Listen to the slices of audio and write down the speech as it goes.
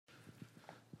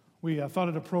We thought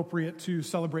it appropriate to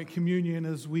celebrate communion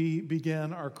as we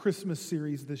begin our Christmas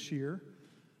series this year.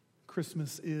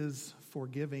 Christmas is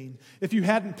forgiving. If you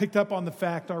hadn't picked up on the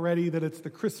fact already that it's the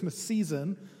Christmas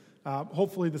season,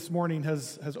 hopefully this morning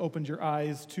has opened your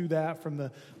eyes to that, from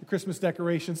the Christmas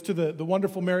decorations to the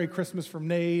wonderful Merry Christmas from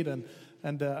Nate,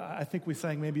 and I think we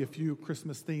sang maybe a few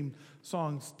Christmas-themed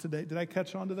songs today. Did I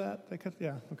catch on to that?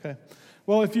 Yeah, okay.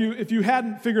 Well, if you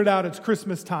hadn't figured out it's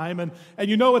Christmas time, and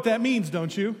you know what that means,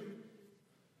 don't you?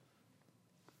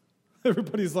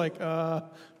 Everybody's like,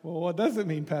 well, what does it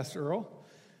mean, Pastor Earl?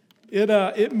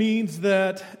 It means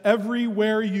that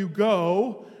everywhere you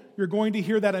go, you're going to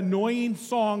hear that annoying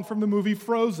song from the movie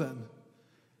Frozen.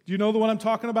 Do you know the one I'm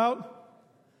talking about?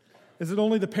 Is it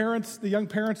only the young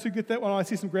parents who get that? Well, I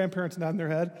see some grandparents nodding their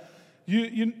head.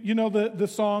 You know the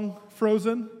song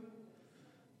Frozen?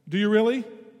 Do you really?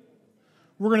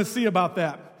 We're going to see about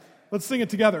that. Let's sing it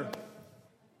together.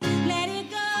 Let it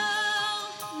go.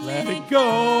 Let it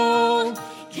go.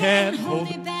 Can't hold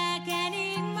it back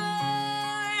anymore.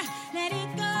 Let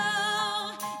it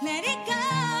go. Let it go.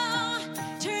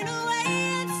 Turn away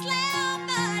and slam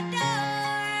the door.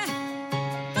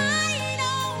 I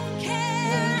don't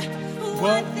care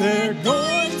what they're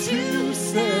going to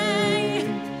say.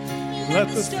 Let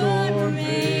the storm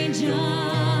rage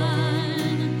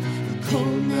on. The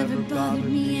cold never bothered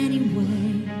me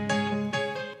anyway.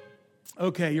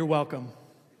 Okay, you're welcome.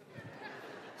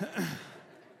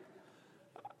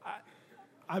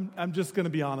 I'm just going to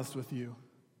be honest with you.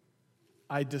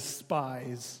 I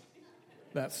despise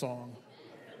that song.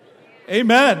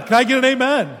 Amen. Can I get an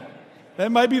amen?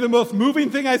 That might be the most moving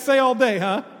thing I say all day,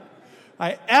 huh?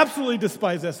 I absolutely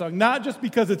despise that song, not just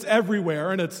because it's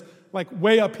everywhere and it's like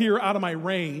way up here out of my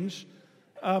range.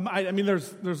 I mean,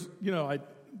 there's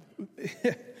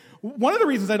one of the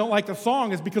reasons I don't like the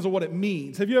song is because of what it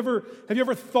means. Have you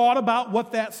ever thought about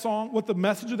what the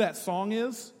message of that song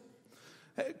is?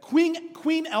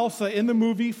 Queen Elsa in the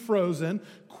movie Frozen,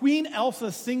 Queen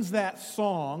Elsa sings that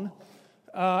song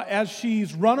as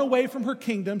she's run away from her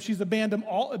kingdom. She's abandoned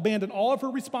all of her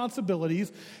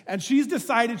responsibilities, and she's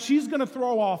decided she's going to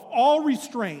throw off all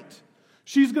restraint.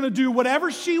 She's going to do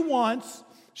whatever she wants.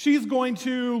 She's going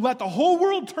to let the whole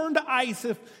world turn to ice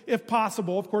if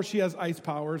possible. Of course, she has ice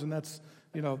powers, and that's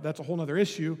a whole other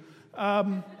issue.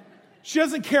 She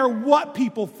doesn't care what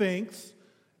people think.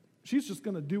 She's just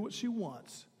going to do what she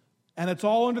wants. And it's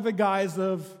all under the guise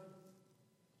of,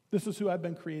 this is who I've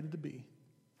been created to be.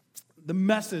 The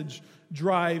message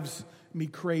drives me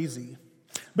crazy.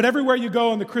 But everywhere you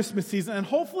go in the Christmas season, and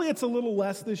hopefully it's a little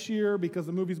less this year because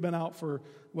the movie's been out for,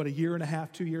 a year and a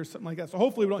half, 2 years, something like that. So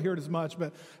hopefully we don't hear it as much.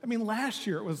 But, I mean, last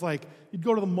year it was like, you'd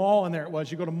go to the mall and there it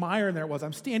was. You go to Meijer and there it was.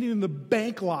 I'm standing in the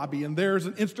bank lobby and there's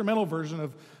an instrumental version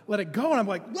of Let It Go. And I'm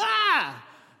like, ah!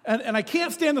 And I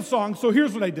can't stand the song, so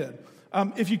here's what I did.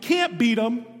 If you can't beat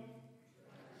them,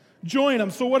 join them.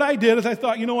 So what I did is I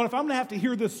thought, you know what, if I'm going to have to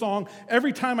hear this song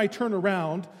every time I turn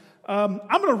around, I'm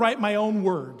going to write my own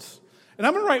words. And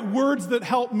I'm going to write words that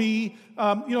help me,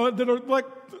 that are like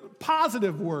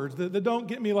positive words, that don't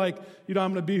get me like, I'm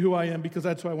going to be who I am because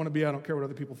that's who I want to be. I don't care what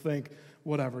other people think,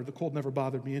 whatever. The cold never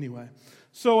bothered me anyway.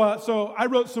 So I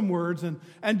wrote some words, and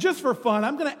just for fun,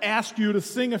 I'm going to ask you to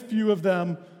sing a few of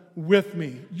them with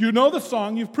me. You know the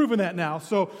song, you've proven that now.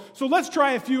 So let's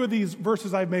try a few of these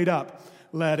verses I've made up.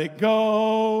 Let it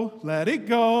go, let it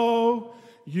go.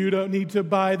 You don't need to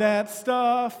buy that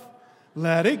stuff.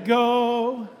 Let it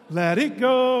go, let it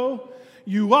go.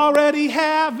 You already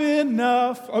have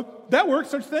enough. Oh, that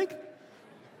works, don't you think?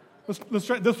 Let's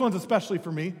try. This one's especially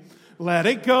for me. Let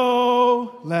it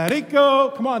go, let it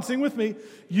go. Come on, sing with me.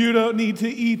 You don't need to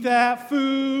eat that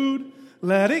food.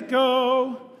 Let it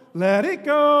go. Let it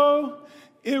go.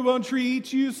 It won't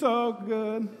treat you so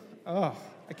good. Oh,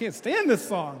 I can't stand this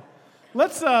song.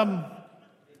 Let's, you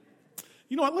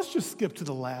know what? Let's just skip to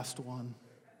the last one.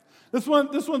 This one,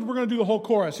 we're going to do the whole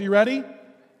chorus. Are you ready?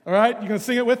 All right, you going to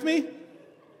sing it with me?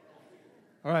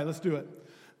 All right, let's do it.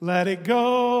 Let it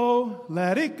go,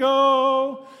 let it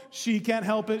go. She can't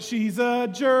help it, she's a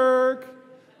jerk.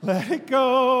 Let it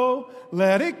go,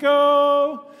 let it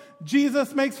go.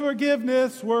 Jesus makes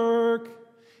forgiveness work.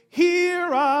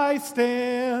 Here I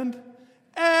stand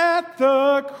at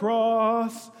the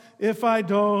cross. If I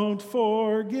don't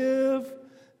forgive,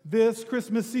 this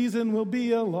Christmas season will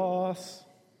be a loss.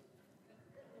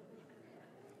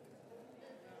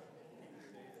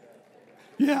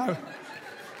 Yeah.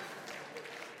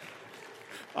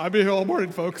 I'll be here all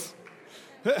morning, folks.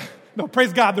 No,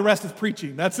 praise God, the rest is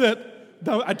preaching. That's it.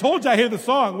 I told you I hated the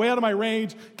song. Way out of my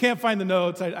range. Can't find the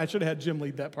notes. I should have had Jim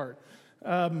lead that part.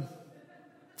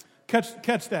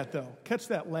 Catch that, though.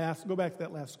 Go back to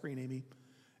that last screen, Amy.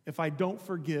 If I don't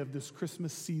forgive, this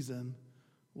Christmas season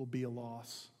will be a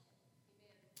loss.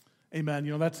 Amen.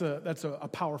 You know, that's a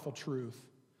powerful truth.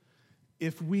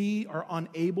 If we are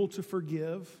unable to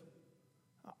forgive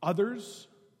others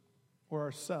or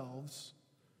ourselves,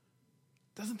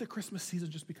 doesn't the Christmas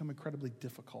season just become incredibly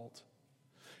difficult?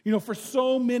 You know, for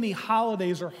so many,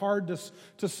 holidays are hard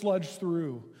to sludge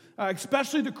through,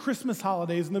 especially the Christmas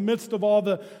holidays in the midst of all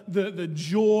the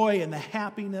joy and the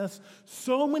happiness.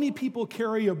 So many people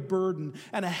carry a burden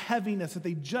and a heaviness that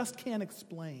they just can't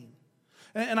explain.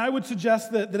 And I would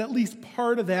suggest that at least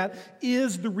part of that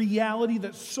is the reality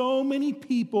that so many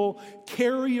people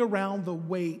carry around the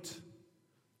weight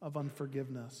of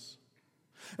unforgiveness.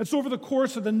 And so over the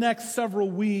course of the next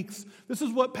several weeks, this is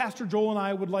what Pastor Joel and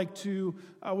I would like to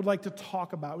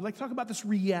talk about. We'd like to talk about this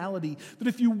reality that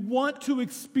if you want to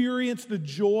experience the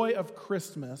joy of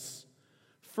Christmas,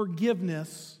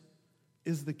 forgiveness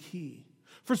is the key.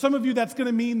 For some of you, that's going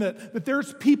to mean that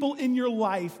there's people in your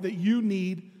life that you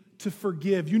need to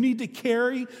forgive. You need to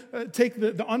take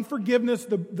the unforgiveness,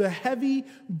 the heavy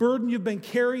burden you've been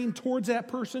carrying towards that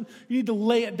person. You need to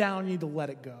lay it down. You need to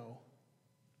let it go.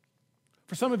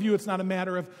 For some of you, it's not a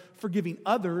matter of forgiving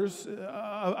others,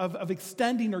 of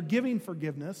extending or giving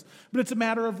forgiveness, but it's a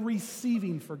matter of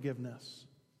receiving forgiveness.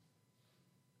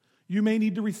 You may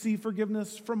need to receive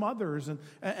forgiveness from others,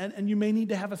 and you may need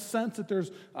to have a sense that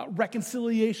there's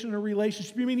reconciliation in a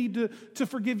relationship. You may need to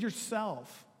forgive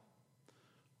yourself.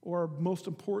 Or most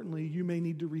importantly, you may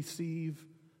need to receive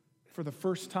for the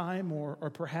first time, or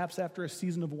perhaps after a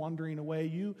season of wandering away,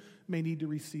 you may need to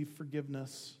receive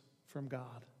forgiveness from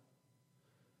God.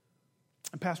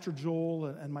 And Pastor Joel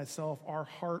and myself, our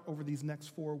heart over these next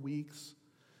 4 weeks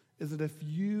is that if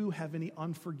you have any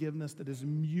unforgiveness that is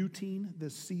muting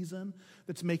this season,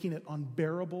 that's making it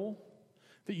unbearable,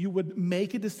 that you would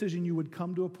make a decision, you would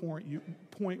come to a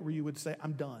point where you would say,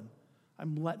 I'm done.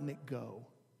 I'm letting it go.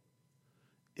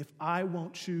 If I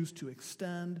won't choose to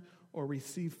extend or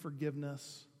receive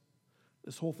forgiveness,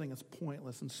 this whole thing is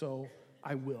pointless, and so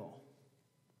I will.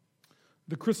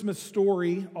 The Christmas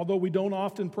story, although we don't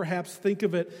often perhaps think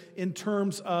of it in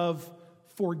terms of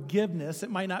forgiveness,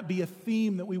 it might not be a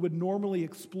theme that we would normally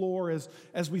explore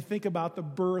as we think about the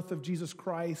birth of Jesus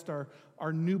Christ,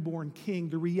 our newborn King.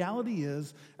 The reality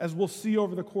is, as we'll see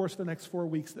over the course of the next 4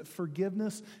 weeks, that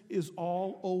forgiveness is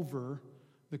all over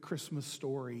the Christmas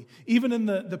story. Even in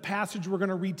the passage we're going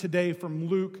to read today from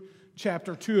Luke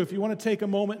chapter 2, if you want to take a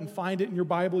moment and find it in your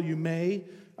Bible, you may.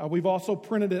 We've also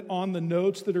printed it on the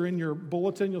notes that are in your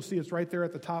bulletin. You'll see it's right there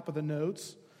at the top of the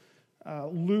notes.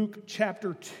 Luke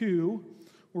chapter 2,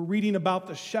 we're reading about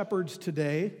the shepherds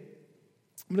today.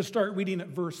 I'm going to start reading at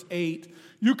verse 8.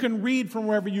 You can read from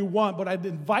wherever you want, but I'd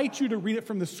invite you to read it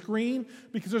from the screen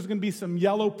because there's going to be some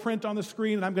yellow print on the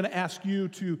screen, and I'm going to ask you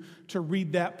to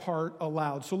read that part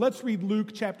aloud. So let's read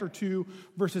Luke chapter 2,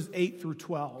 verses 8 through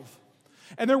 12.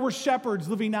 And there were shepherds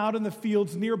living out in the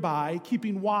fields nearby,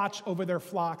 keeping watch over their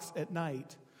flocks at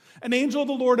night. An angel of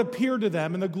the Lord appeared to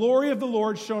them, and the glory of the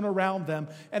Lord shone around them,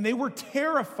 and they were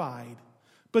terrified.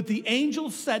 But the angel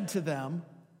said to them,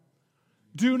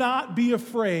 "Do not be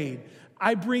afraid.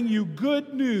 I bring you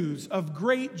good news of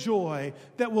great joy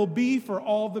that will be for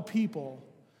all the people.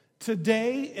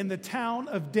 Today in the town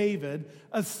of David,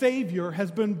 a Savior has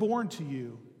been born to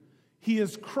you. He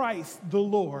is Christ the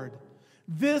Lord.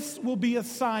 This will be a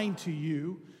sign to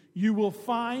you. You will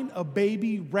find a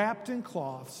baby wrapped in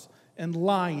cloths and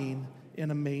lying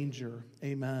in a manger."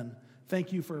 Amen.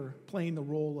 Thank you for playing the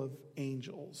role of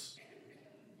angels.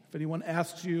 If anyone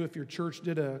asks you if your church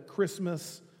did a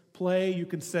Christmas play, you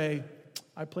can say,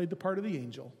 I played the part of the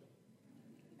angel.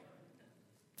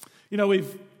 You know,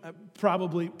 we've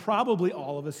probably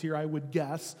all of us here, I would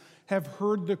guess, have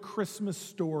heard the Christmas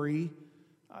story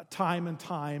time and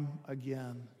time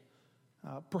again.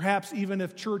 Perhaps even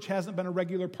if church hasn't been a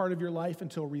regular part of your life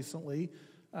until recently,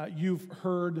 you've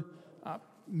heard,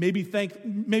 maybe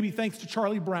thanks to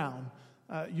Charlie Brown,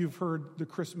 you've heard the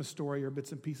Christmas story or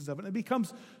bits and pieces of it. And it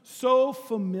becomes so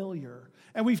familiar.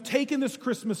 And we've taken this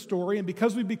Christmas story, and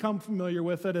because we've become familiar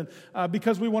with it, and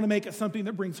because we want to make it something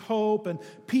that brings hope and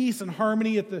peace and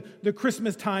harmony at the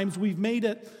Christmas times, we've made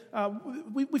it,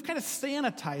 we've kind of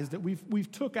sanitized it.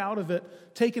 We've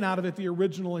taken out of it the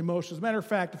original emotions. As a matter of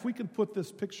fact, if we could put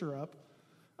this picture up.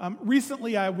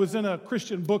 Recently, I was in a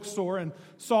Christian bookstore and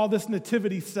saw this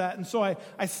nativity set, and so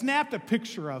I snapped a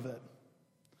picture of it.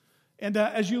 And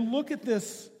as you look at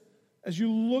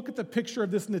the picture of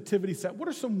this nativity set, what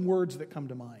are some words that come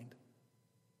to mind?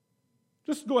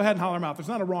 Just go ahead and holler them out. There's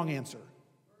not a wrong answer.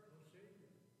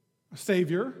 A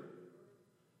Savior.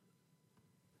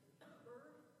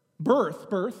 Birth.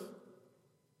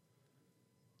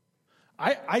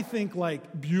 I think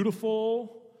like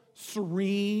beautiful,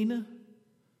 serene,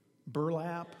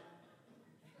 burlap.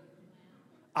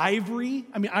 Ivory.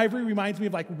 I mean, ivory reminds me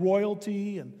of like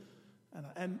royalty, and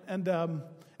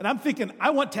I'm thinking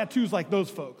I want tattoos like those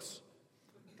folks.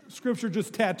 Scripture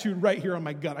just tattooed right here on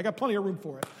my gut. I got plenty of room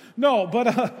for it. No, but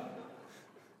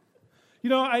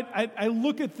I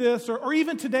look at this, or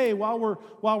even today while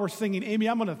we're singing. Amy,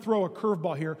 I'm going to throw a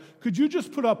curveball here. Could you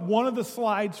just put up one of the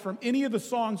slides from any of the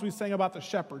songs we sang about the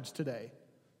shepherds today?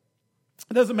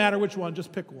 It doesn't matter which one.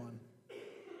 Just pick one.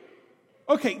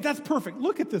 Okay, that's perfect.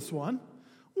 Look at this one.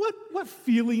 What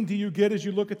feeling do you get as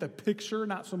you look at the picture,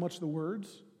 not so much the words?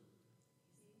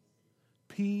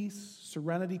 Peace,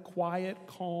 serenity, quiet,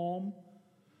 calm.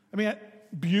 I mean,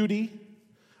 beauty.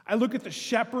 I look at the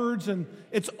shepherds, and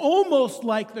it's almost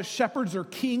like the shepherds are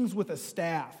kings with a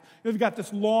staff. They've got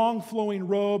this long flowing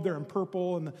robe, they're in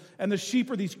purple, and the sheep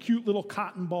are these cute little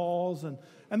cotton balls, and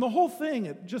the whole thing,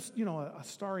 it just, a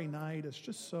starry night, it's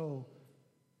just so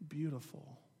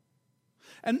beautiful.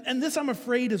 And this, I'm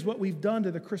afraid, is what we've done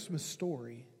to the Christmas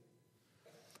story.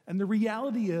 And the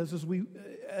reality is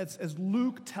as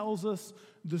Luke tells us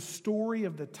the story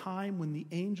of the time when the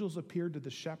angels appeared to the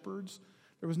shepherds,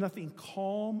 there was nothing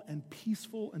calm and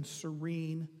peaceful and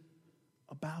serene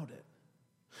about it.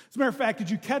 As a matter of fact,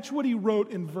 did you catch what he wrote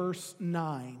in verse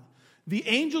 9? The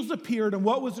angels appeared, and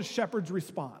what was the shepherds'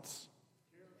 response?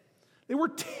 They were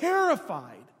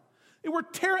terrified. They were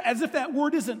as if that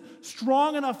word isn't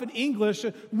strong enough in English.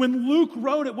 When Luke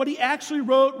wrote it, what he actually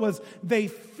wrote was, they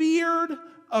feared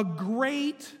a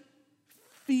great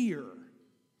fear.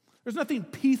 There's nothing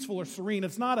peaceful or serene.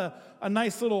 It's not a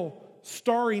nice little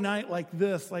starry night like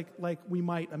this, like we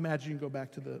might imagine. Go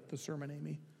back to the sermon,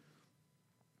 Amy.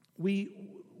 We've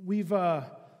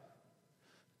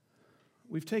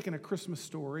taken a Christmas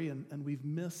story and we've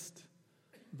missed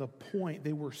the point.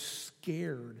 They were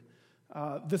scared.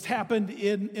 This happened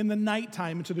in the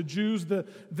nighttime, and to the Jews,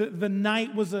 the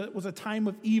night was a time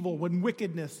of evil when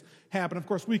wickedness happened. Of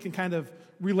course, we can kind of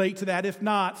relate to that. If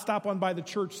not, stop on by the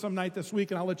church some night this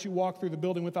week, and I'll let you walk through the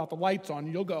building without the lights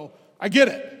on. You'll go, I get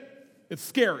it. It's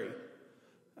scary.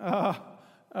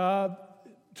 To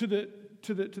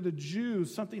the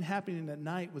Jews, something happening at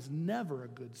night was never a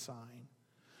good sign.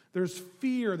 There's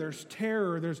fear, there's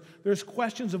terror, there's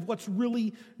questions of what's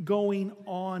really going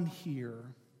on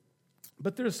here.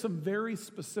 But there's some very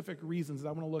specific reasons,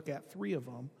 I want to look at 3 of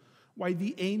them, why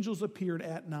the angels appeared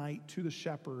at night to the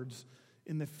shepherds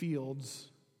in the fields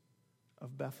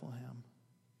of Bethlehem.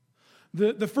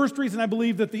 The first reason I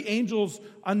believe that the angels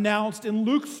announced in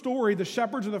Luke's story, the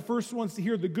shepherds are the first ones to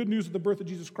hear the good news of the birth of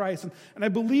Jesus Christ. And I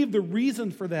believe the reason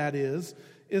for that is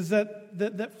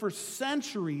that for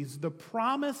centuries, the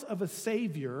promise of a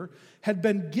Savior had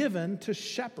been given to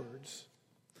shepherds.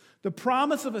 The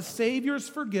promise of a Savior's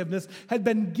forgiveness had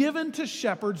been given to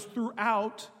shepherds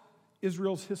throughout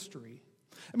Israel's history.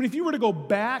 I mean, if you were to go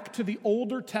back to the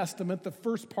Older Testament, the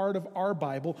first part of our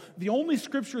Bible, the only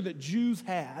scripture that Jews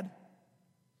had,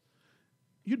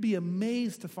 you'd be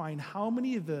amazed to find how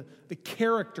many of the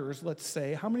characters, let's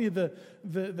say, how many of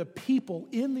the people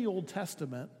in the Old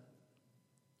Testament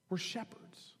were shepherds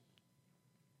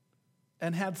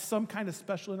and had some kind of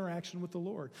special interaction with the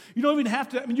Lord. You don't even have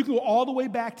to, you can go all the way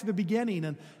back to the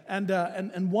beginning,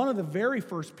 and one of the very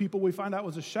first people we find out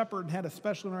was a shepherd and had a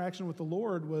special interaction with the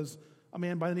Lord was a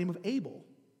man by the name of Abel.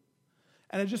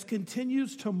 And it just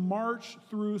continues to march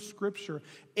through Scripture.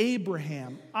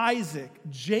 Abraham, Isaac,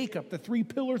 Jacob, the 3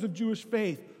 pillars of Jewish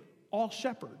faith, all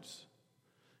shepherds.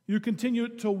 You continue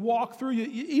to walk through,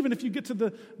 even if you get to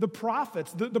the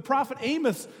prophets. The prophet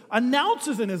Amos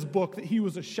announces in his book that he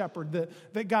was a shepherd,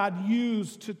 that God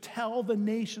used to tell the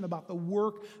nation about the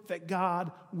work that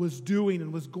God was doing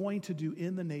and was going to do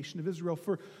in the nation of Israel.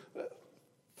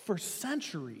 For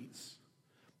centuries,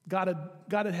 God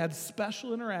had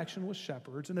special interaction with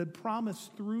shepherds and had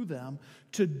promised through them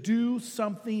to do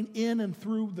something in and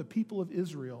through the people of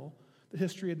Israel that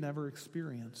history had never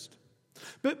experienced.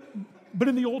 But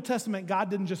in the Old Testament, God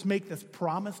didn't just make this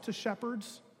promise to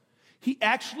shepherds. He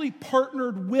actually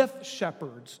partnered with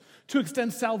shepherds to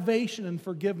extend salvation and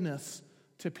forgiveness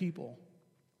to people.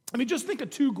 I mean, just think of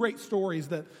 2 great stories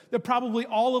that probably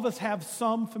all of us have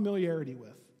some familiarity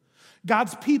with.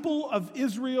 God's people of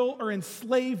Israel are in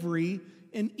slavery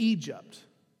in Egypt.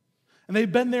 And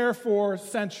they've been there for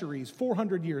centuries,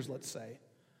 400 years, let's say.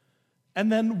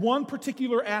 And then one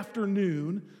particular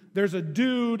afternoon, there's a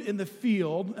dude in the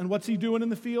field, and what's he doing in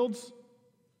the fields?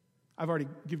 I've already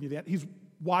given you that. He's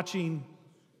watching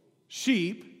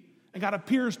sheep, and God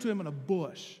appears to him in a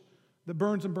bush. that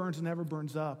burns and burns and never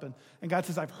burns up. And God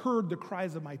says, I've heard the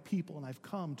cries of my people, and I've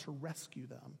come to rescue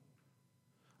them.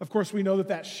 Of course, we know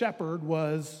that shepherd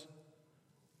was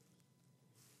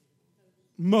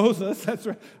Moses. That's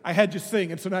right. I had you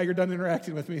sing, and so now you're done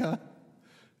interacting with me, huh?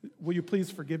 Will you please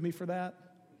forgive me for that?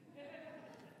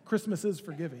 Christmas is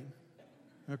forgiving.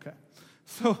 Okay.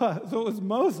 So it was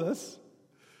Moses,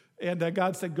 and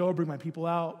God said, go bring my people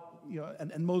out.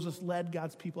 And Moses led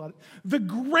God's people out. The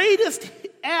greatest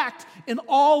act in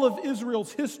all of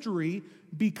Israel's history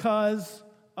because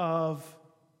of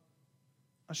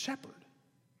a shepherd.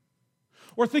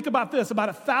 Or think about this, about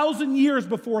 1,000 years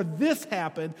before this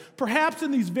happened, perhaps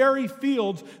in these very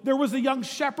fields, there was a young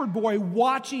shepherd boy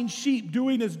watching sheep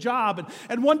doing his job.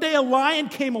 And one day a lion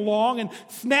came along and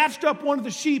snatched up one of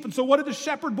the sheep. And so what did the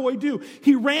shepherd boy do?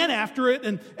 He ran after it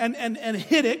and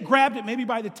hit it, grabbed it maybe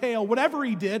by the tail. Whatever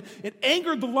he did, it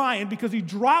angered the lion because he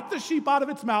dropped the sheep out of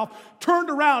its mouth, turned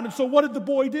around. And so what did the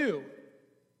boy do?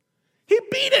 He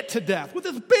beat it to death with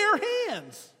his bare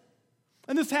hands.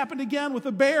 And this happened again with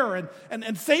a bear,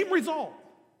 and same result.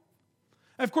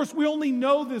 And of course, we only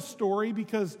know this story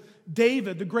because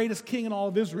David, the greatest king in all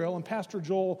of Israel, and Pastor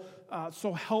Joel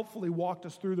so helpfully walked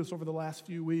us through this over the last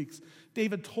few weeks.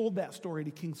 David told that story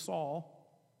to King Saul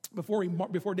before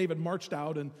David marched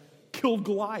out and killed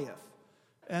Goliath,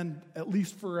 and at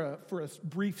least for a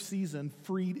brief season,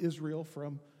 freed Israel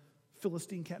from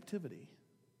Philistine captivity.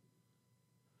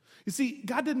 You see,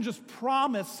 God didn't just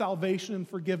promise salvation and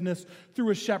forgiveness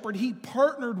through a shepherd. He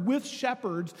partnered with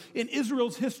shepherds in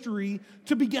Israel's history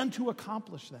to begin to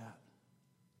accomplish that.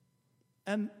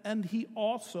 And he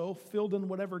also filled in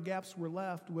whatever gaps were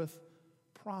left with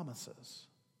promises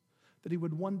that he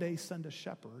would one day send a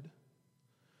shepherd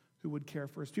who would care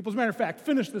for his people. As a matter of fact,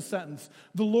 finish this sentence.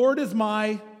 The Lord is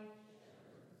my...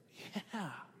 Yeah.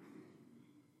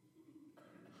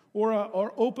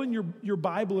 Or open your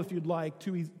Bible, if you'd like,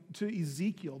 to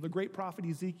Ezekiel, the great prophet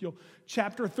Ezekiel,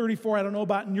 chapter 34. I don't know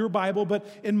about in your Bible, but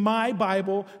in my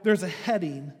Bible, there's a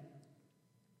heading,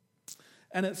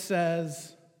 and it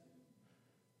says,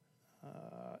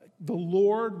 the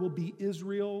Lord will be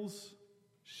Israel's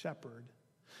shepherd.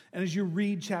 And as you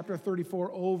read chapter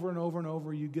 34 over and over and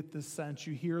over, you get this sense.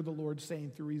 You hear the Lord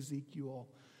saying through Ezekiel,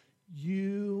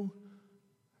 you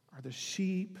are the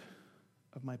sheep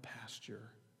of my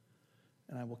pasture,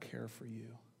 and I will care for you.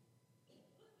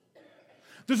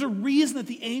 There's a reason that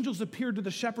the angels appeared to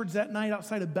the shepherds that night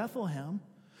outside of Bethlehem,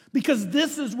 because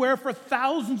this is where for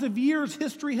thousands of years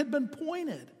history had been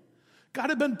pointed. God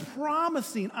had been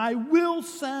promising, I will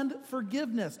send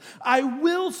forgiveness. I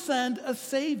will send a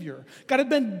Savior. God had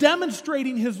been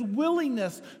demonstrating his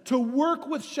willingness to work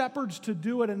with shepherds to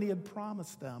do it, and he had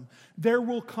promised them, there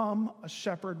will come a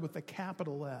shepherd with a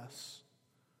capital S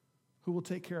who will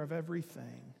take care of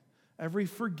everything. Every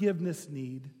forgiveness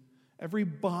need, every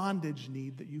bondage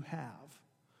need that you have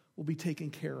will be taken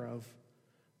care of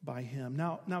by him.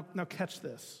 Now catch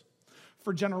this.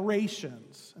 For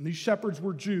generations, and these shepherds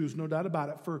were Jews, no doubt about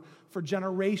it, for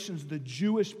generations, the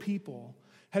Jewish people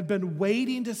had been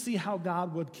waiting to see how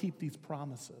God would keep these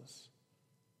promises.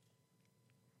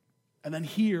 And then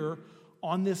here,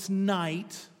 on this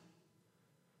night,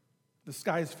 the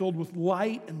sky is filled with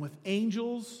light and with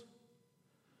angels,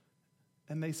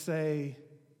 and they say,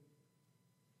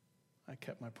 I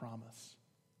kept my promise.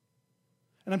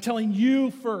 And I'm telling you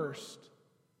first,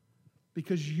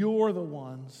 because you're the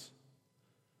ones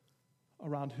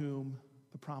around whom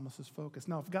the promise is focused.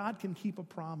 Now, if God can keep a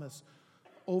promise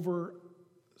over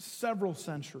several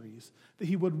centuries, that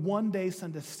he would one day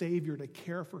send a Savior to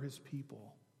care for his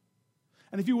people,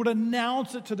 and if he would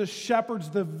announce it to the shepherds,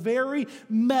 the very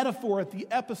metaphor at the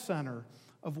epicenter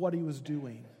of what he was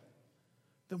doing,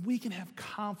 then we can have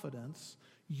confidence,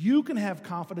 you can have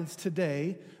confidence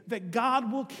today that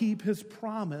God will keep his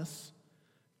promise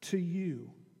to you.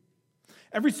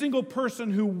 Every single person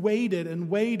who waited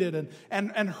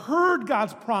and heard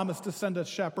God's promise to send a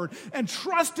shepherd and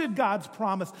trusted God's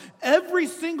promise, every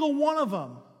single one of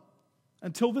them,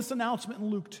 until this announcement in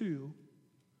Luke 2,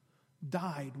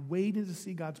 died waiting to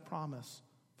see God's promise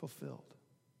fulfilled.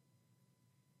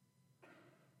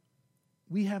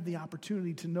 We have the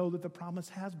opportunity to know that the promise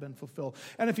has been fulfilled.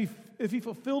 And if he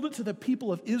fulfilled it to the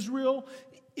people of Israel,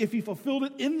 if he fulfilled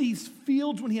it in these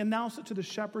fields when he announced it to the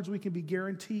shepherds, we can be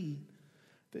guaranteed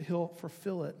that he'll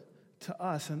fulfill it to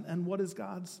us. And what is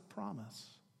God's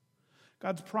promise?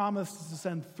 God's promise is to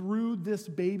send through this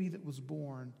baby that was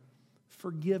born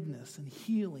forgiveness and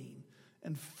healing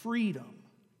and freedom.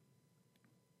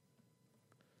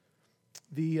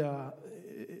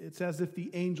 It's as if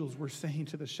the angels were saying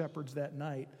to the shepherds that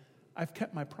night, I've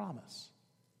kept my promise.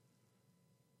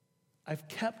 I've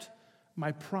kept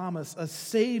my promise. A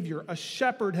Savior, a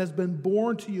shepherd has been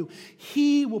born to you.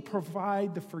 He will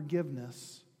provide the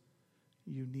forgiveness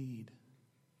you need.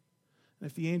 And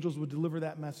if the angels would deliver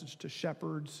that message to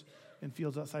shepherds in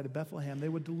fields outside of Bethlehem, they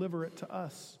would deliver it to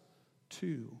us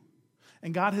too.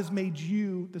 And God has made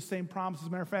you the same promise. As a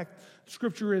matter of fact,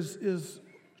 Scripture is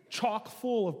chock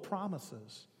full of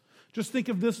promises. Just think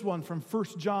of this one from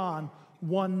 1 John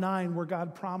 1:9, where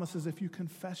God promises, if you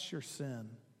confess your sin,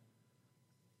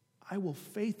 I will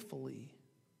faithfully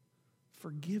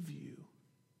forgive you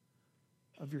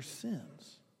of your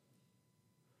sins.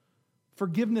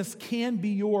 Forgiveness can be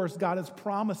yours. God has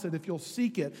promised it if you'll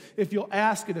seek it, if you'll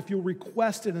ask it, if you'll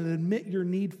request it and admit your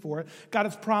need for it. God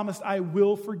has promised, I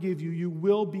will forgive you. You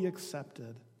will be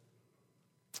accepted.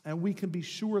 And we can be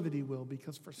sure that he will,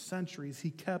 because for centuries he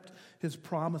kept his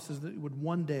promises that he would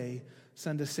one day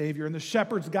send a Savior. And the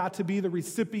shepherds got to be the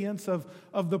recipients of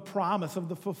the promise, of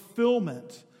the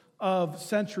fulfillment of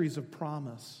centuries of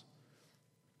promise.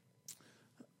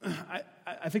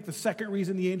 I think the second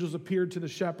reason the angels appeared to the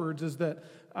shepherds is that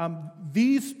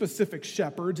these specific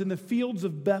shepherds in the fields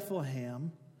of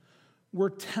Bethlehem were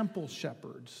temple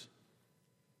shepherds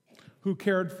who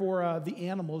cared for the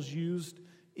animals used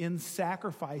in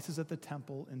sacrifices at the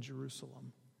temple in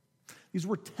Jerusalem. These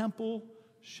were temple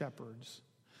shepherds.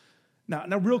 Now,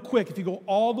 real quick, if you go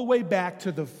all the way back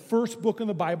to the first book in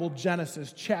the Bible,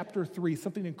 Genesis, chapter 3,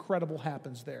 something incredible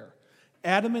happens there.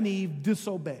 Adam and Eve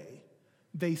disobey.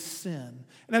 They sin.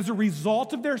 And as a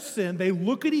result of their sin, they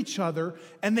look at each other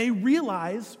and they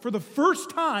realize for the first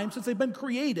time since they've been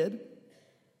created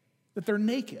that they're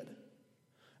naked.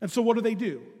 And so what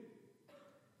do?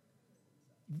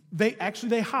 They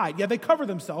hide. Yeah, they cover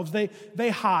themselves. They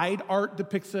hide. Art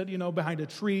depicts it, behind a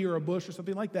tree or a bush or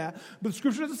something like that. But the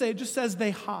Scripture doesn't say it, just says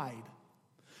they hide.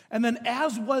 And then,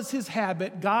 as was his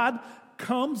habit, God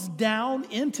comes down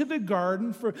into the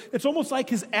garden it's almost like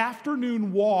his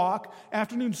afternoon walk,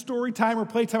 afternoon story time or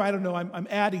playtime. I don't know, I'm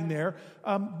adding there.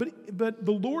 But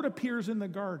the Lord appears in the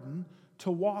garden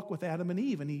to walk with Adam and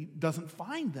Eve, and he doesn't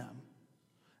find them.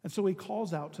 And so he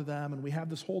calls out to them, and we have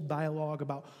this whole dialogue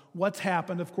about what's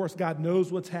happened. Of course, God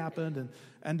knows what's happened,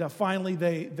 and finally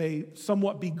they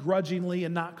somewhat begrudgingly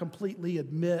and not completely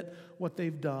admit what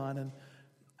they've done.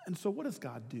 And so what does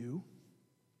God do?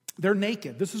 They're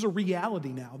naked. This is a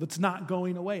reality now that's not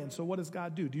going away. And so what does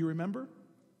God do? Do you remember?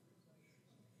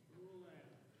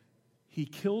 He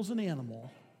kills an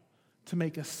animal to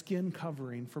make a skin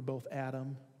covering for both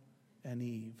Adam and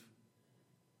Eve.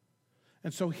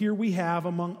 And so here we have,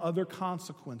 among other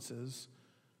consequences,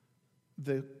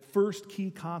 the first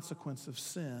key consequence of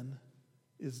sin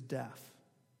is death.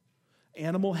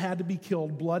 Animal had to be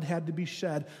killed, blood had to be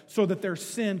shed so that their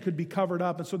sin could be covered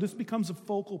up. And so this becomes a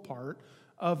focal part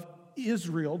of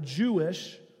Israel,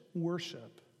 Jewish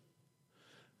worship.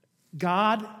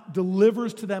 God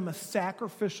delivers to them a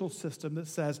sacrificial system that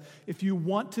says, if you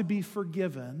want to be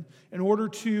forgiven, in order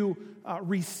to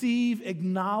receive,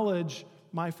 acknowledge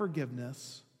my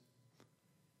forgiveness,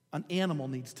 an animal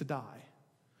needs to die.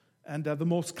 And the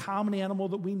most common animal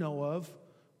that we know of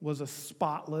was a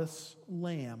spotless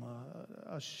lamb,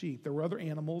 a sheep. There were other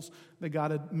animals that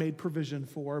God had made provision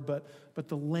for, but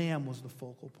the lamb was the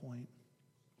focal point.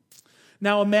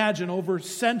 Now imagine over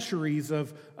centuries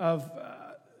of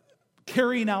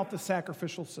carrying out the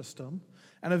sacrificial system,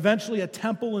 and eventually a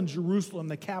temple in Jerusalem,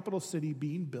 the capital city,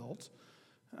 being built.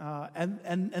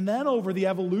 And then over the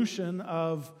evolution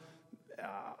of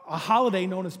a holiday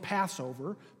known as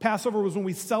Passover. Passover was when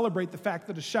we celebrate the fact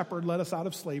that a shepherd led us out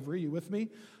of slavery. You with me?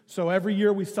 So every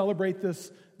year we celebrate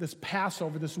this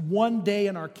Passover, this one day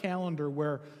in our calendar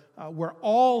where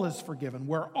all is forgiven,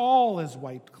 where all is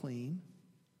wiped clean.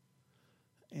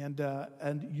 And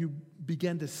you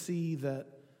begin to see that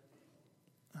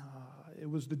it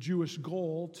was the Jewish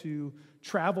goal to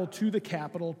travel to the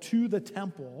capital, to the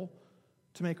temple,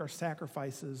 to make our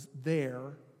sacrifices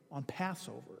there on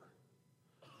Passover.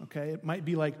 Okay, it might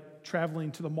be like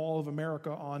traveling to the Mall of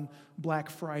America on Black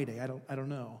Friday. I don't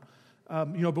know.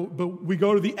 But we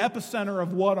go to the epicenter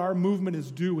of what our movement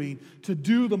is doing to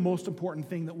do the most important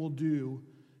thing that we'll do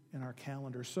in our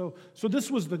calendar. So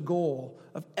this was the goal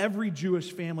of every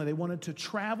Jewish family. They wanted to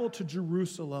travel to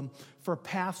Jerusalem for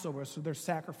Passover so their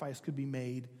sacrifice could be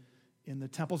made in the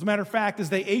temple. As a matter of fact, as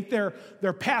they ate their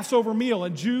Passover meal,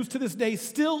 and Jews to this day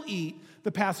still eat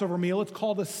the Passover meal, it's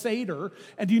called a Seder.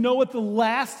 And do you know what the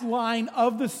last line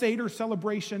of the Seder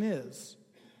celebration is?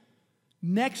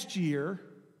 Next year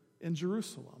in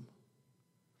Jerusalem.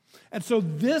 And so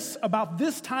about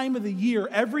this time of the year,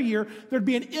 every year, there'd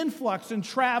be an influx in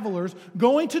travelers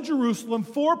going to Jerusalem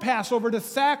for Passover to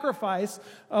sacrifice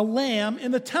a lamb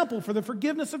in the temple for the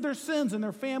forgiveness of their sins and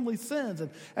their family's sins.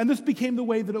 And this became the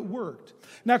way that it worked.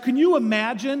 Now, can you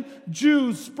imagine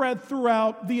Jews spread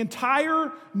throughout the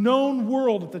entire known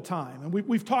world at the time? And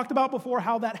we've talked about before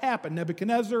how that happened.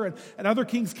 Nebuchadnezzar and other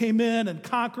kings came in and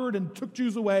conquered and took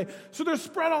Jews away. So they're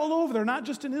spread all over. They're not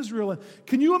just in Israel. And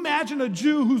can you imagine a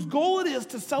Jew whose goal it is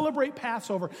to celebrate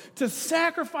Passover, to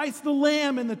sacrifice the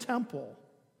lamb in the temple?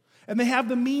 And they have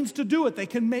the means to do it. They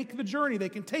can make the journey. They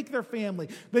can take their family.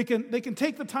 They can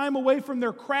take the time away from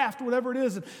their craft, whatever it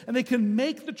is, and they can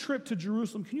make the trip to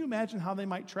Jerusalem. Can you imagine how they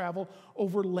might travel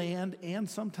over land and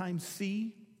sometimes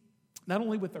sea? Not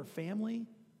only with their family,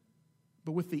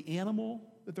 but with the animal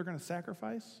that they're going to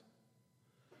sacrifice?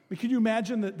 I mean, can you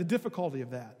imagine the difficulty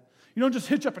of that? You don't just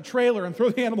hitch up a trailer and throw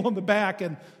the animal in the back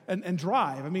and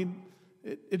drive. I mean,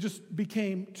 it just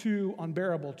became too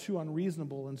unbearable, too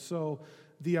unreasonable. And so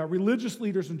the religious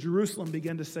leaders in Jerusalem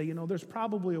began to say, there's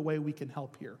probably a way we can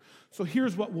help here. So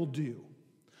here's what we'll do.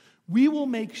 We will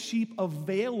make sheep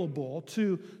available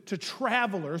to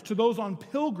travelers, to those on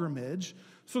pilgrimage,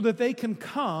 so that they can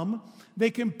come,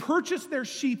 they can purchase their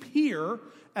sheep here,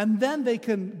 and then they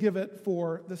can give it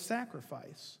for the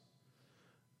sacrifice.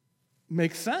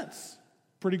 Makes sense.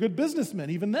 Pretty good businessmen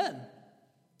even then.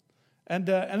 And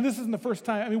this isn't the first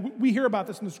time. I mean, we hear about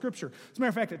this in the Scripture. As a matter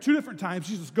of fact, at 2 different times,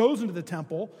 Jesus goes into the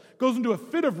temple, goes into a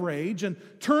fit of rage, and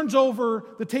turns over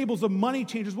the tables of money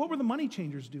changers. What were the money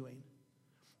changers doing?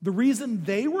 The reason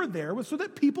they were there was so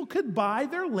that people could buy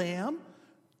their lamb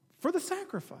for the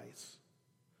sacrifice.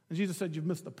 And Jesus said, you've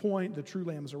missed the point. The true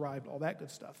lamb has arrived, all that good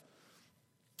stuff.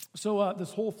 So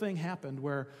this whole thing happened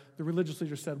where the religious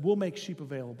leaders said, we'll make sheep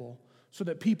available so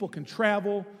that people can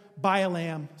travel, buy a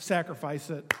lamb, sacrifice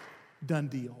it, done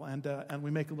deal. And we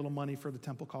make a little money for the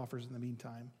temple coffers in the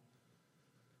meantime.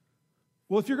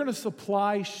 Well, if you're going to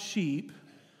supply sheep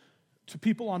to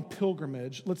people on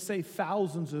pilgrimage, let's say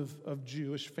thousands of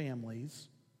Jewish families,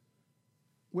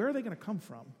 where are they going to come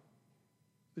from?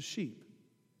 The sheep.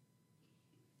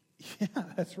 Yeah,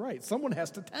 that's right. Someone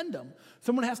has to tend them.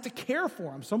 Someone has to care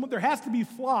for them. There has to be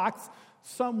flocks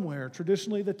somewhere.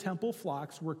 Traditionally, the temple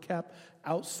flocks were kept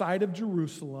outside of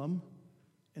Jerusalem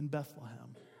in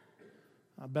Bethlehem.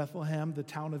 Bethlehem, the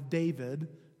town of David,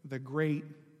 the great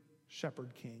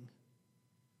shepherd king.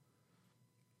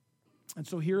 And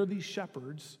so here are these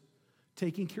shepherds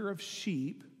taking care of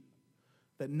sheep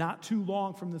that not too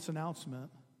long from this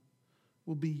announcement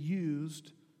will be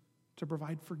used to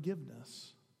provide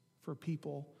forgiveness for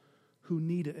people who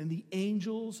need it. And the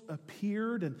angels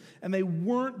appeared, and they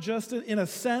weren't just, in a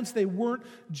sense, they weren't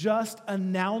just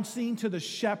announcing to the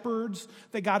shepherds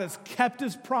that God has kept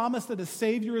his promise that a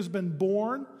Savior has been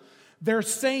born. They're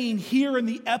saying here in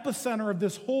the epicenter of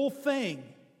this whole thing,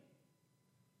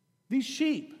 these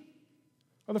sheep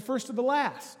are the first of the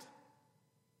last.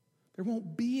 There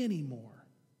won't be any more.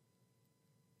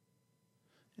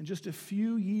 In just a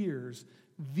few years,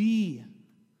 the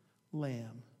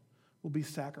Lamb will be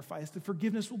sacrificed. The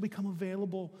forgiveness will become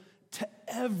available to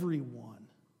everyone.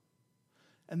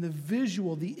 And the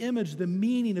visual, the image, the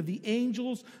meaning of the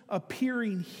angels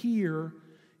appearing here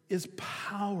is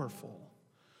powerful.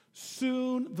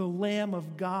 Soon the Lamb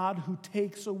of God who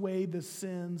takes away the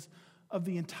sins of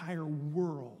the entire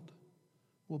world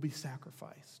will be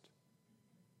sacrificed.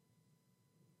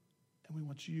 And we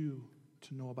want you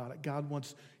to know about it. God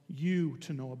wants you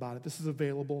to know about it. This is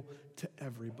available to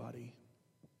everybody.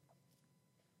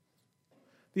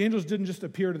 The angels didn't just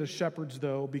appear to the shepherds,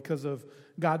 though, because of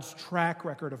God's track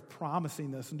record of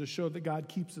promising this and to show that God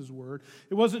keeps his word.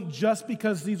 It wasn't just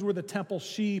because these were the temple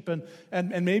sheep and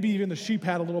maybe even the sheep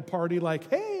had a little party like,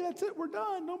 hey, that's it, we're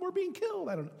done, no more being killed.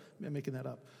 I don't know, I'm making that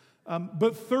up.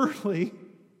 But thirdly,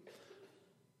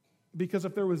 because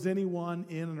if there was anyone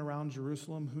in and around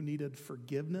Jerusalem who needed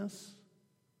forgiveness,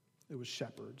 it was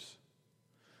shepherds.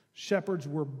 Shepherds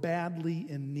were badly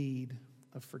in need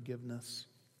of forgiveness.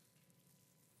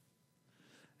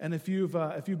 And if you've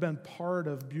been part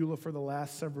of Beulah for the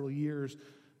last several years,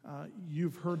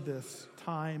 you've heard this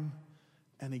time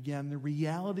and again. The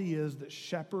reality is that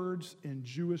shepherds in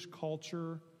Jewish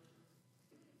culture,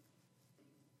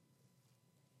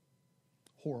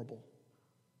 horrible.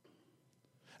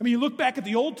 I mean, you look back at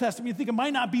the Old Testament, you think it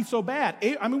might not be so bad.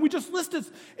 I mean, we just listed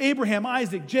Abraham,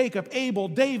 Isaac, Jacob, Abel,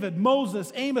 David,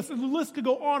 Moses, Amos, and the list could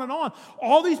go on and on.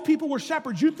 All these people were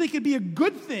shepherds. You'd think it'd be a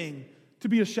good thing to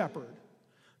be a shepherd.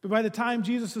 But by the time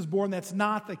Jesus is born, that's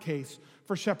not the case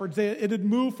for shepherds. It had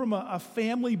moved from a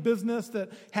family business that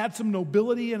had some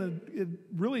nobility, and it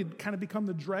really kind of become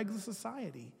the dregs of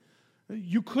society.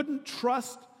 You couldn't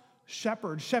trust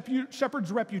shepherds.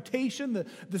 Shepherds' reputation,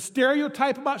 the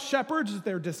stereotype about shepherds is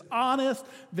they're dishonest,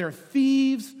 they're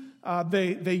thieves,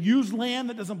 they use land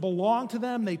that doesn't belong to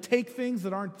them, they take things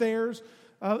that aren't theirs.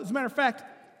 As a matter of fact,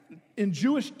 in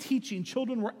Jewish teaching,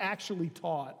 children were actually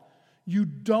taught, you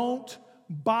don't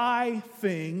buy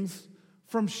things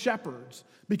from shepherds.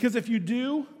 Because if you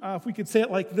do, if we could say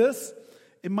it like this,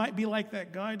 it might be like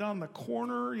that guy down the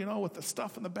corner, with the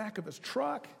stuff in the back of his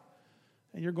truck.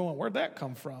 And you're going, where'd that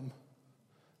come from?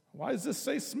 Why does this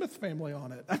say Smith family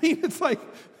on it? I mean, it's like,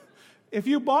 if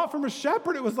you bought from a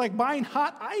shepherd, it was like buying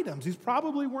hot items. These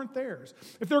probably weren't theirs.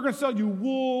 If they're going to sell you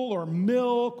wool or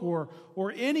milk or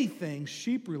anything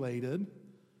sheep-related,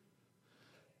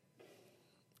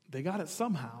 they got it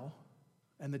somehow.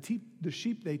 And the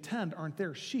sheep they tend aren't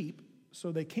their sheep,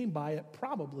 so they came by it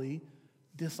probably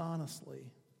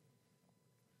dishonestly.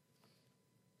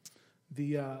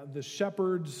 The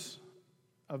shepherds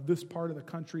of this part of the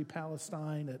country,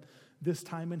 Palestine, at this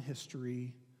time in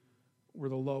history, were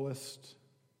the lowest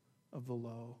of the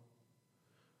low.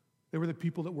 They were the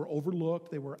people that were overlooked,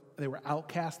 they were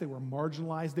outcast, they were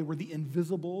marginalized, they were the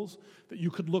invisibles that you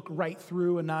could look right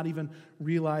through and not even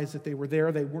realize that they were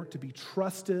there. They weren't to be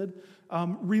trusted.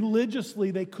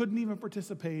 Religiously, they couldn't even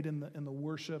participate in the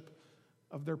worship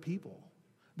of their people.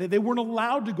 They weren't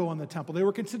allowed to go in the temple. They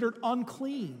were considered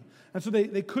unclean, and so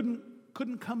they couldn't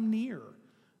come near.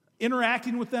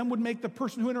 Interacting with them would make the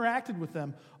person who interacted with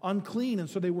them unclean, and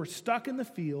so they were stuck in the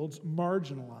fields,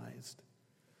 marginalized.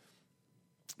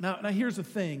 Now here's the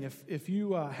thing. If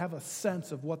you have a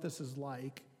sense of what this is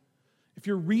like, if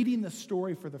you're reading the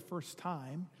story for the first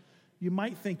time, you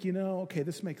might think, okay,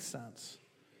 this makes sense.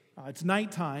 It's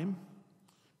nighttime.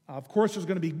 Of course, there's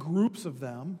going to be groups of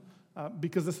them.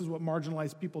 Because this is what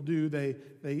marginalized people do.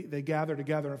 They gather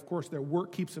together, and of course their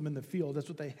work keeps them in the field. That's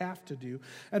what they have to do.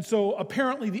 And so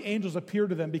apparently the angels appeared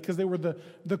to them because they were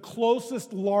the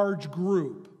closest large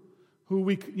group who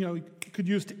we could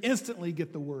use to instantly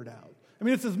get the word out. I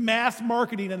mean, this is mass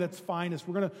marketing at its finest.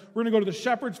 We're gonna go to the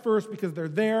shepherds first because they're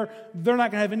there. They're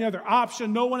not gonna have any other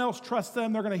option. No one else trusts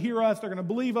them. They're gonna hear us. They're gonna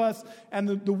believe us, and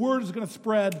the word is gonna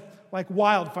spread like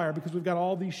wildfire because we've got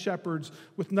all these shepherds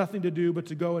with nothing to do but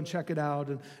to go and check it out,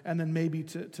 and then maybe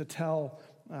to tell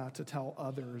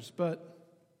others. But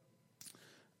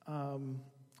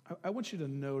I want you to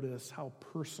notice how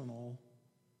personal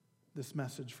this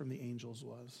message from the angels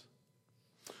was.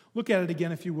 Look at it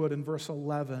again, if you would, in verse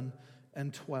 11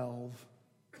 and 12.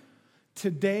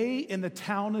 Today in the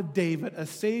town of David, a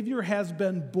Savior has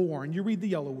been born. You read the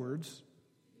yellow words.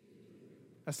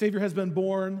 A Savior has been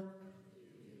born.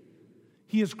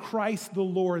 He is Christ the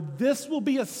Lord. This will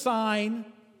be a sign.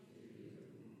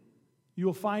 You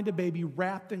will find a baby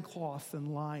wrapped in cloths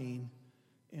and lying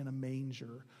in a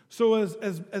manger. So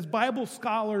as Bible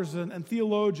scholars and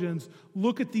theologians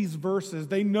look at these verses,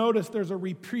 they notice there's a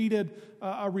repeated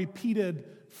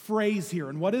phrase here.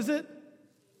 And what is it?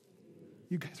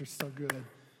 You guys are so good.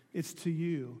 It's to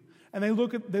you. And they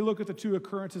look at the two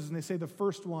occurrences and they say the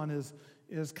first one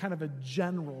is kind of a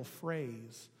general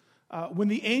phrase. When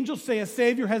the angels say a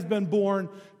Savior has been born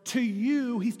to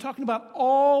you, he's talking about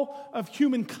all of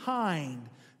humankind.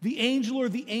 The angel or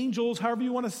the angels, however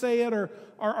you want to say it,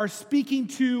 are speaking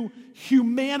to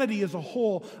humanity as a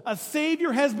whole. A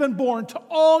Savior has been born to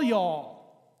all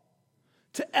y'all,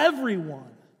 to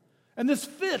everyone. And this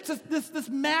fits, this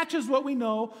matches what we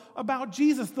know about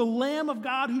Jesus, the Lamb of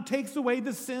God who takes away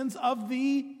the sins of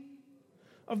the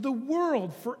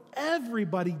world for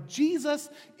everybody. Jesus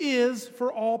is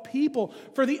for all people,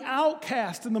 for the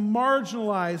outcast and the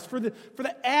marginalized, for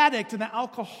the addict and the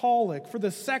alcoholic, for the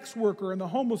sex worker and the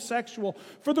homosexual,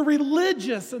 for the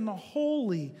religious and the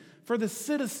holy, for the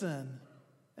citizen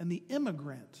and the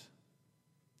immigrant.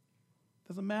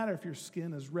 Doesn't matter if your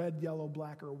skin is red, yellow,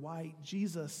 black, or white.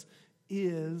 Jesus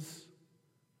is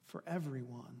for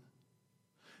everyone.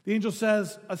 The angel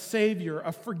says a Savior,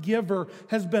 a forgiver,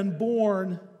 has been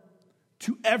born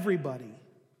to everybody.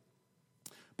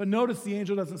 But notice the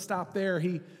angel doesn't stop there.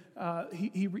 He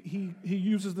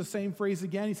uses the same phrase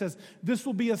again. He says, "This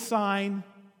will be a sign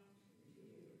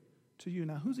to you."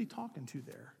 Now, who's he talking to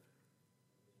there?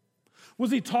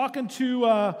 Was he talking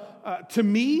to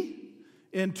me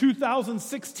in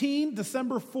 2016,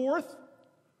 December 4th?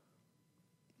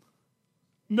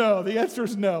 No, the answer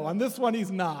is no. On this one, he's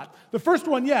not. The first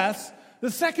one, yes. The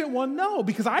second one, no,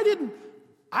 because I've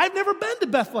never been to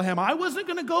Bethlehem. I wasn't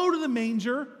going to go to the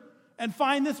manger and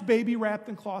find this baby wrapped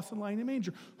in cloths and lying in a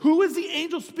manger. Who is the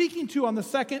angel speaking to on the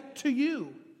second? To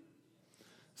you.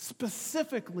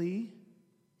 Specifically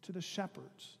to the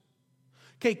shepherds.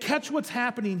 Okay, catch what's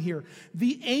happening here.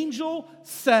 The angel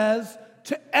says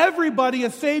to everybody, a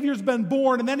Savior's been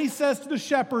born. And then he says to the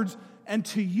shepherds, and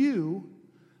to you,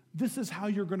 this is how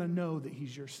you're going to know that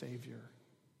he's your Savior.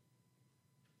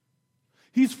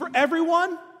 He's for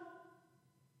everyone.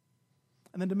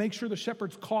 And then to make sure the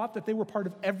shepherds caught that they were part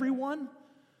of everyone,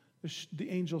 the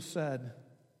angel said,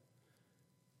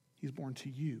 he's born to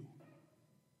you.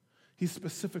 He's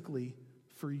specifically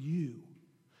for you.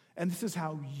 And this is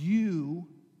how you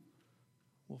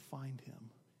will find him.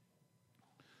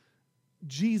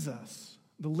 Jesus,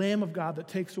 the Lamb of God that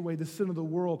takes away the sin of the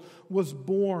world, was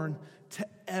born to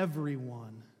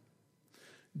everyone.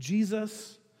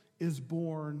 Jesus is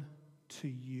born to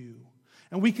you.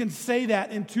 And we can say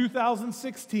that in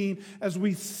 2016 as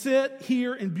we sit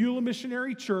here in Beulah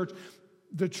Missionary Church.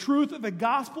 The truth of the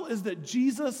gospel is that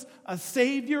Jesus, a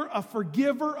Savior, a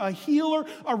forgiver, a healer,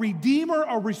 a redeemer,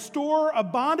 a restorer, a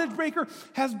bondage breaker,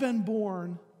 has been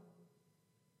born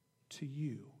to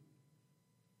you.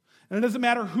 And it doesn't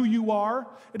matter who you are.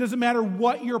 It doesn't matter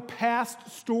what your past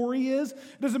story is.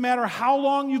 It doesn't matter how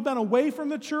long you've been away from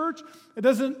the church. It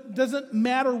doesn't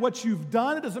matter what you've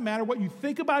done. It doesn't matter what you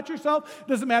think about yourself. It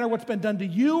doesn't matter what's been done to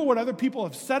you or what other people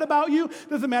have said about you. It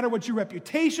doesn't matter what your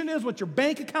reputation is, what your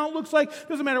bank account looks like. It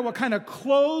doesn't matter what kind of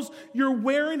clothes you're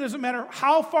wearing. It doesn't matter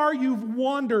how far you've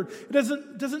wandered.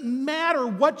 It doesn't matter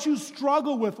what you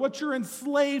struggle with, what you're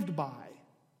enslaved by.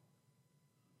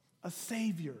 A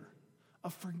Savior, a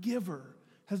forgiver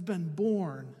has been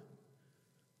born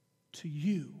to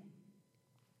you.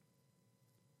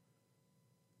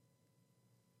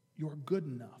 You're good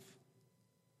enough.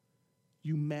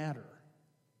 You matter.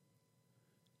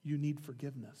 You need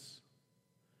forgiveness.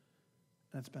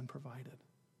 And it's been provided.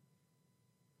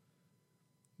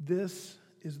 This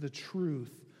is the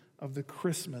truth of the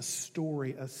Christmas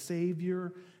story. A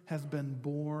Savior has been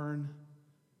born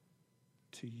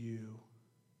to you.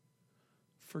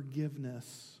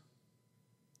 Forgiveness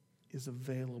is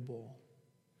available.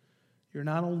 You're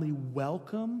not only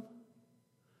welcome,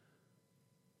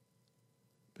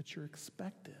 but you're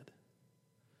expected.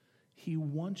 He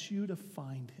wants you to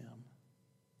find him.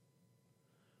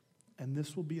 And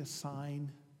this will be a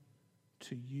sign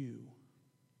to you.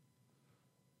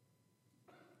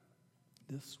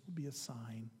 This will be a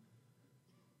sign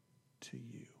to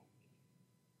you.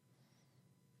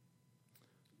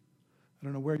 I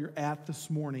don't know where you're at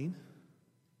this morning,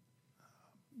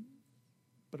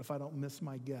 but if I don't miss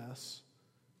my guess,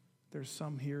 there's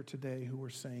some here today who are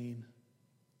saying,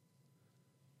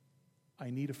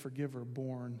 I need a forgiver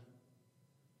born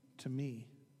to me.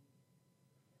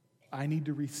 I need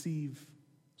to receive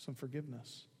some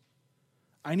forgiveness.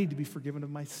 I need to be forgiven of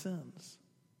my sins.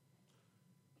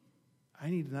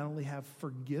 I need to not only have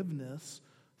forgiveness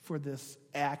for this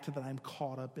act that I'm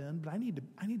caught up in, but I need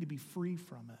to be free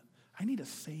from it. I need a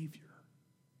Savior.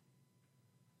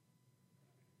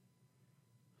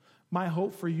 My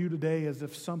hope for you today is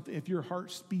if your heart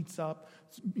speeds up,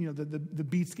 the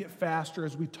beats get faster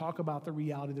as we talk about the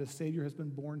reality that a Savior has been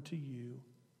born to you.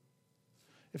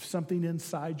 If something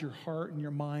inside your heart and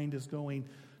your mind is going,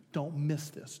 don't miss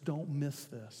this, don't miss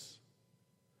this.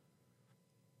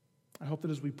 I hope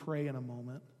that as we pray in a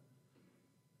moment,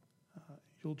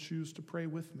 you'll choose to pray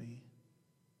with me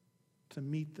to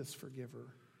meet this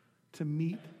forgiver, to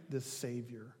meet this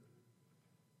Savior,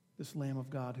 this Lamb of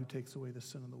God who takes away the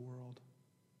sin of the world.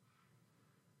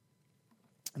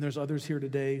 And there's others here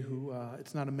today who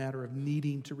it's not a matter of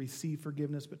needing to receive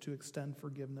forgiveness, but to extend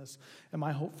forgiveness. And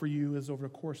my hope for you is over the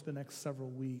course of the next several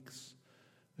weeks,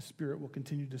 the Spirit will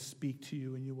continue to speak to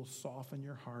you and you will soften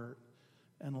your heart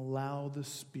and allow the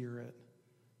Spirit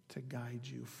to guide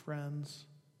you. Friends,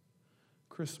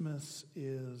 Christmas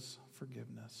is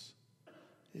forgiveness.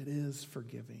 It is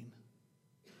forgiving.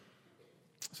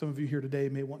 Some of you here today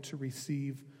may want to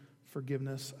receive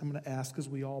forgiveness. I'm going to ask as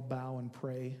we all bow and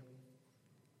pray.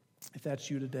 If that's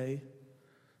you today,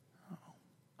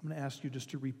 I'm going to ask you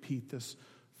just to repeat this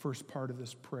first part of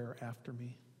this prayer after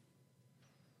me.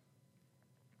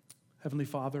 Heavenly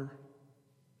Father,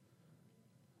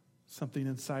 something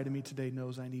inside of me today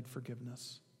knows I need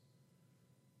forgiveness.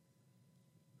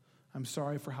 I'm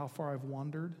sorry for how far I've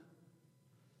wandered,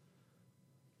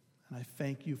 and I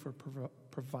thank you for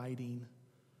providing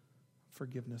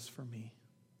forgiveness for me.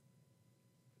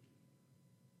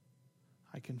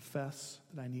 I confess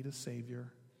that I need a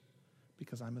Savior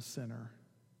because I'm a sinner,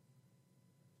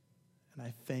 and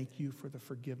I thank you for the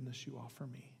forgiveness you offer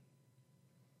me.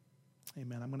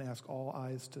 Amen. I'm going to ask all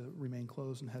eyes to remain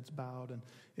closed and heads bowed, and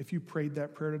if you prayed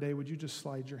that prayer today, would you just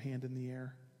slide your hand in the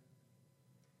air?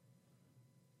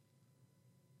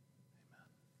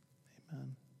 Amen.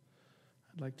 Amen.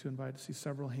 I'd like to see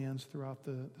several hands throughout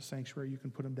the sanctuary. You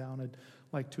can put them down. I'd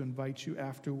like to invite you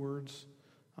afterwards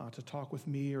to talk with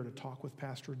me or to talk with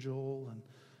Pastor Joel, and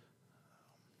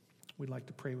we'd like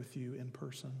to pray with you in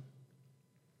person.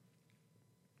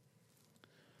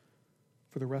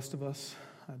 For the rest of us,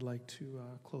 I'd like to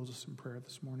close us in prayer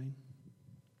this morning.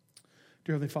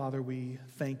 Dear Heavenly Father, we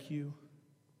thank you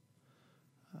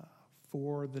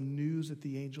for the news that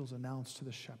the angels announced to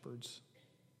the shepherds.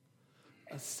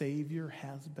 A Savior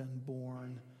has been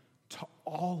born to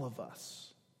all of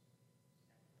us.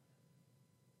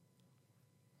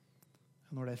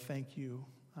 And Lord, I thank you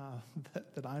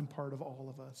that I'm part of all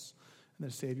of us, and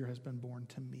that a Savior has been born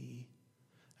to me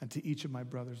and to each of my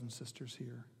brothers and sisters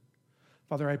here.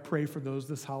 Father, I pray for those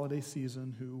this holiday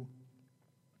season who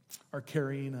are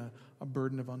carrying a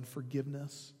burden of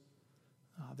unforgiveness.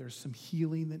 There's some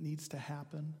healing that needs to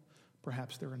happen.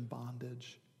 Perhaps they're in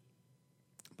bondage,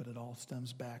 but it all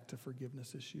stems back to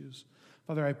forgiveness issues.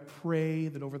 Father, I pray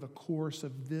that over the course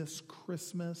of this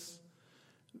Christmas,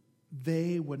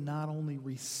 they would not only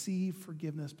receive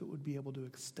forgiveness, but would be able to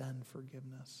extend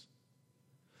forgiveness.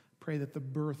 Pray that the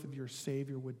birth of your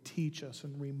Savior would teach us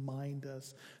and remind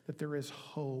us that there is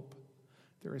hope,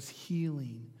 there is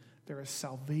healing, there is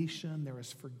salvation, there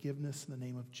is forgiveness in the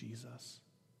name of Jesus.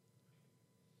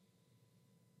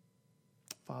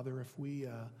 Father, if we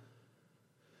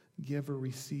give or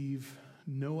receive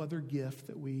no other gift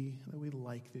that we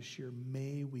like this year,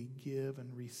 may we give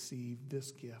and receive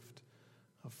this gift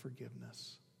of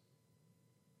forgiveness.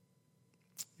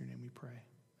 In your name we pray.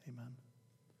 Amen.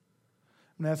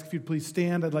 I'm going to ask if you'd please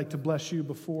stand. I'd like to bless you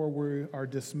before we are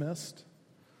dismissed.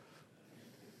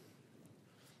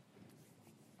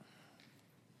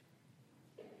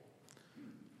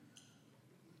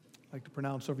 I'd like to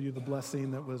pronounce over you the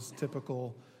blessing that was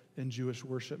typical in Jewish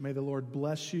worship. May the Lord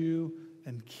bless you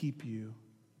and keep you.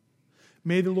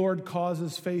 May the Lord cause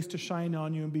his face to shine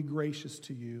on you and be gracious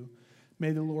to you.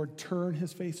 May the Lord turn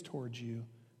his face towards you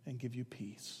and give you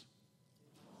peace.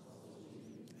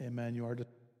 Amen. You are